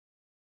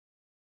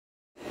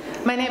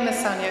My name is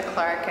Sonya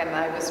Clark, and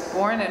I was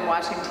born in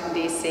Washington,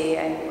 D.C.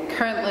 I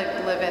currently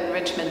live in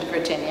Richmond,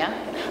 Virginia.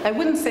 I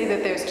wouldn't say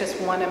that there's just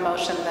one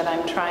emotion that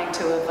I'm trying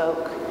to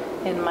evoke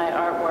in my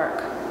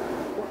artwork.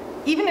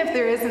 Even if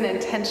there is an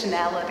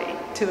intentionality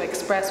to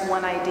express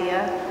one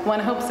idea, one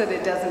hopes that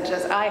it doesn't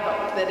just, I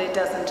hope that it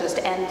doesn't just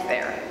end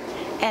there.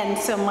 And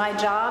so my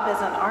job as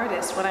an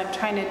artist, what I'm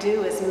trying to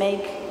do is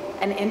make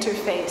an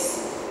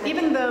interface.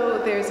 Even though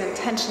there's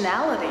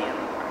intentionality in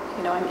the work,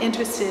 I'm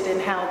interested in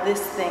how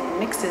this thing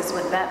mixes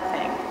with that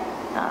thing.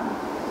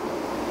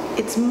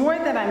 It's more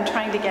that I'm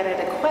trying to get at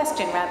a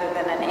question rather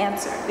than an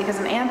answer, because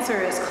an answer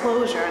is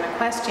closure and a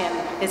question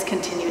is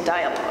continued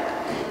dialogue.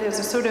 There's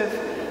a sort of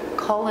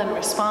call and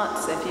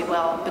response, if you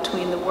will,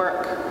 between the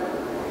work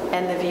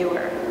and the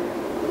viewer,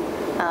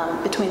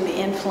 between the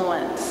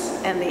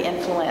influence and the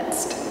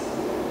influenced.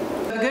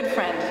 A good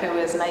friend who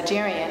is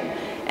Nigerian,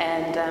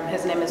 and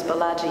his name is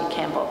Balaji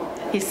Campbell.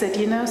 He said,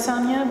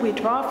 Sonya, we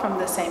draw from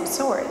the same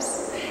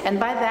source. And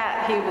by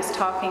that, he was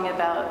talking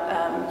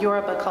about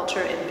Yoruba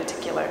culture in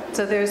particular.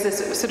 So there's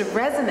this sort of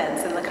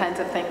resonance in the kinds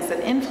of things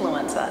that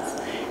influence us.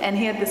 And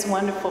he had this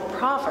wonderful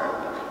proverb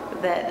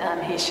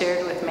that he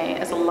shared with me,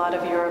 as a lot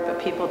of Yoruba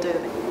people do.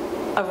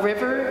 A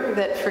river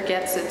that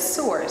forgets its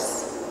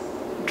source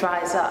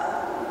dries up.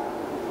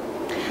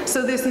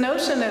 So this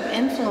notion of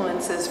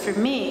influences, for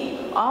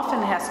me,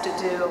 often has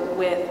to do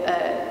with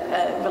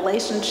a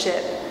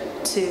relationship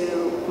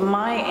to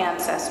my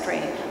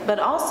ancestry, but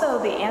also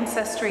the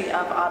ancestry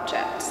of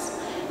objects.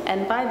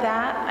 And by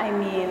that, I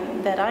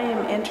mean that I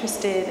am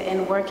interested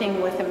in working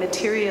with a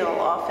material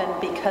often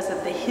because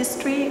of the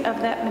history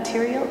of that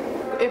material.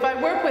 If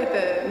I work with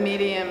a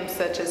medium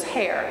such as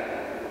hair,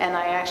 and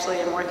I actually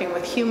am working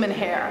with human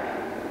hair,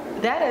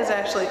 that is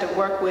actually to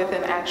work with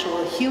an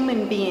actual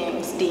human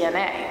being's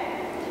DNA.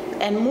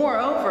 And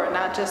moreover,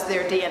 not just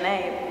their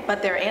DNA,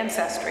 but their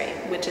ancestry,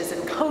 which is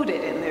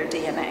encoded in their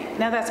DNA.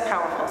 Now that's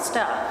powerful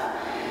stuff.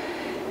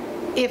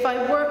 If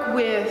I work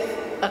with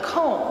a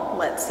comb,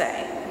 let's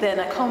say, then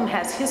a comb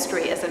has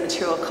history as a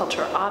material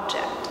culture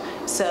object.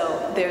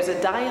 So there's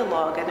a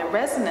dialogue and a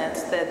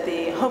resonance that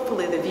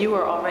hopefully the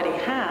viewer already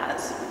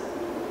has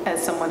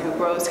as someone who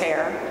grows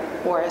hair,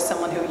 or as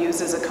someone who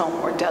uses a comb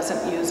or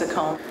doesn't use a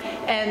comb.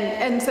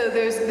 And so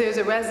there's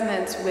a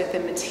resonance with the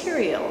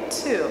material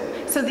too.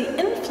 So the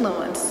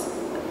influence,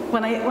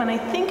 when I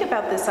think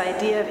about this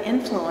idea of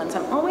influence,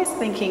 I'm always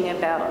thinking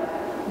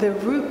about the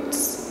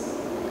roots,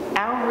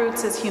 our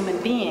roots as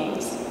human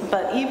beings,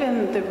 but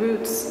even the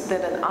roots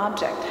that an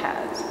object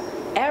has.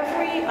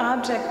 Every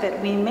object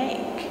that we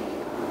make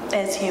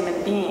as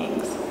human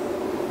beings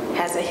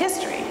has a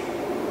history,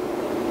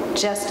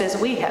 just as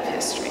we have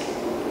history.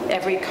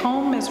 Every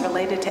comb is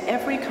related to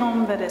every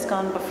comb that has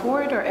gone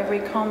before it or every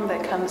comb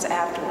that comes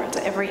afterwards.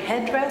 Every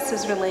headdress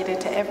is related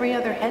to every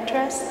other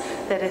headdress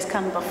that has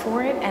come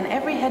before it and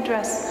every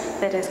headdress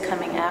that is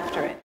coming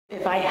after it.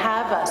 If I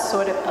have a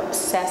sort of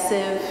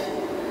obsessive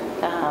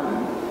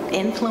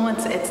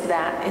influence, it's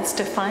that. It's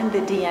to find the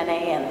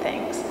DNA in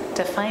things,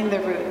 to find the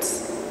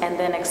roots and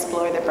then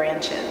explore the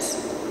branches.